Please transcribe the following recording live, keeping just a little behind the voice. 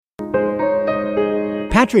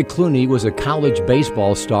Patrick Cluney was a college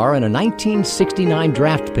baseball star and a 1969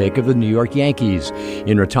 draft pick of the New York Yankees.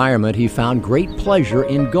 In retirement, he found great pleasure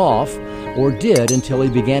in golf, or did until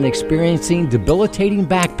he began experiencing debilitating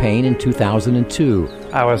back pain in 2002.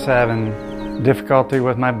 I was having difficulty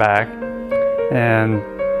with my back, and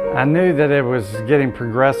I knew that it was getting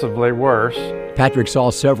progressively worse. Patrick saw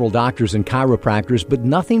several doctors and chiropractors, but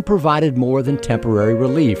nothing provided more than temporary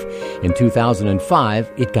relief. In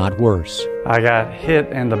 2005, it got worse. I got hit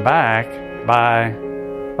in the back by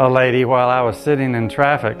a lady while I was sitting in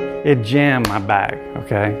traffic. It jammed my back,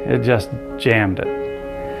 okay? It just jammed it.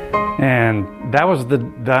 And that was the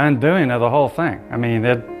undoing of the whole thing. I mean,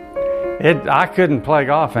 I couldn't play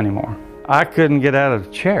golf anymore. I couldn't get out of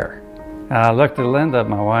the chair. And I looked at Linda,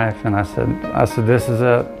 my wife, and I said, this is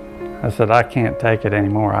it. I said, I can't take it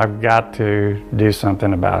anymore. I've got to do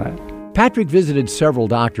something about it. Patrick visited several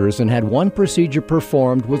doctors and had one procedure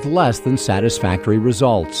performed with less than satisfactory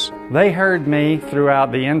results. They heard me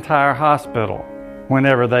throughout the entire hospital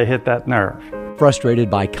whenever they hit that nerve. Frustrated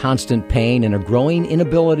by constant pain and a growing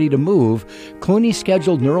inability to move, Cluney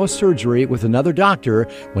scheduled neurosurgery with another doctor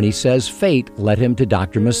when he says fate led him to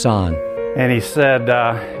Dr. Masson. And he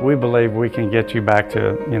said, we believe we can get you back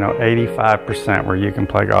to 85% where you can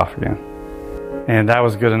play golf again. And that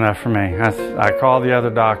was good enough for me. I called the other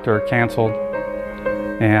doctor, canceled,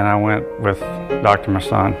 and I went with Dr.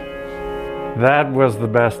 Masson. That was the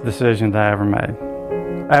best decision that I ever made,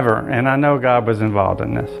 ever. And I know God was involved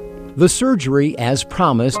in this. The surgery, as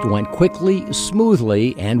promised, went quickly,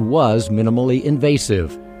 smoothly, and was minimally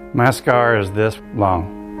invasive. My scar is this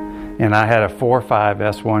long, and I had a 4.5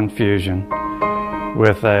 S1 fusion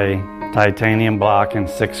with a titanium block and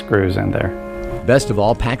 6 screws in there. Best of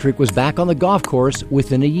all, Patrick was back on the golf course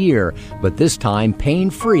within a year, but this time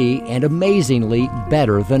pain-free and amazingly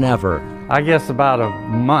better than ever. I guess about a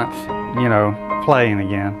month, playing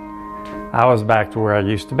again, I was back to where I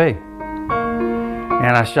used to be.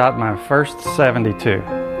 And I shot my first 72.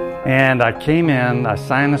 And I came in, I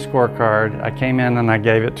signed the scorecard, I came in and I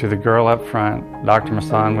gave it to the girl up front. Dr.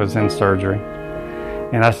 Masson was in surgery.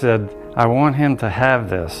 And I said, I want him to have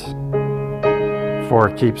this for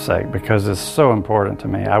a keepsake because it's so important to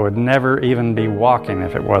me. I would never even be walking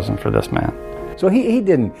if it wasn't for this man. So he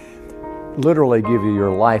didn't literally give you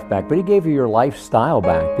your life back, but he gave you your lifestyle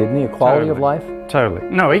back, didn't he? A quality of life? Totally.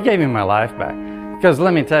 No, he gave me my life back. Because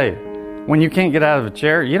let me tell you, when you can't get out of a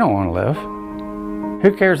chair, you don't want to live.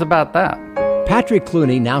 Who cares about that? Patrick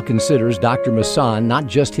Cluney now considers Dr. Masson not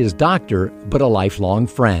just his doctor, but a lifelong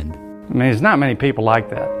friend. I mean, there's not many people like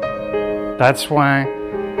that. That's why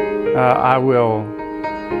I will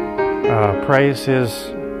praise his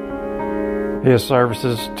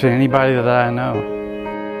services to anybody that I know.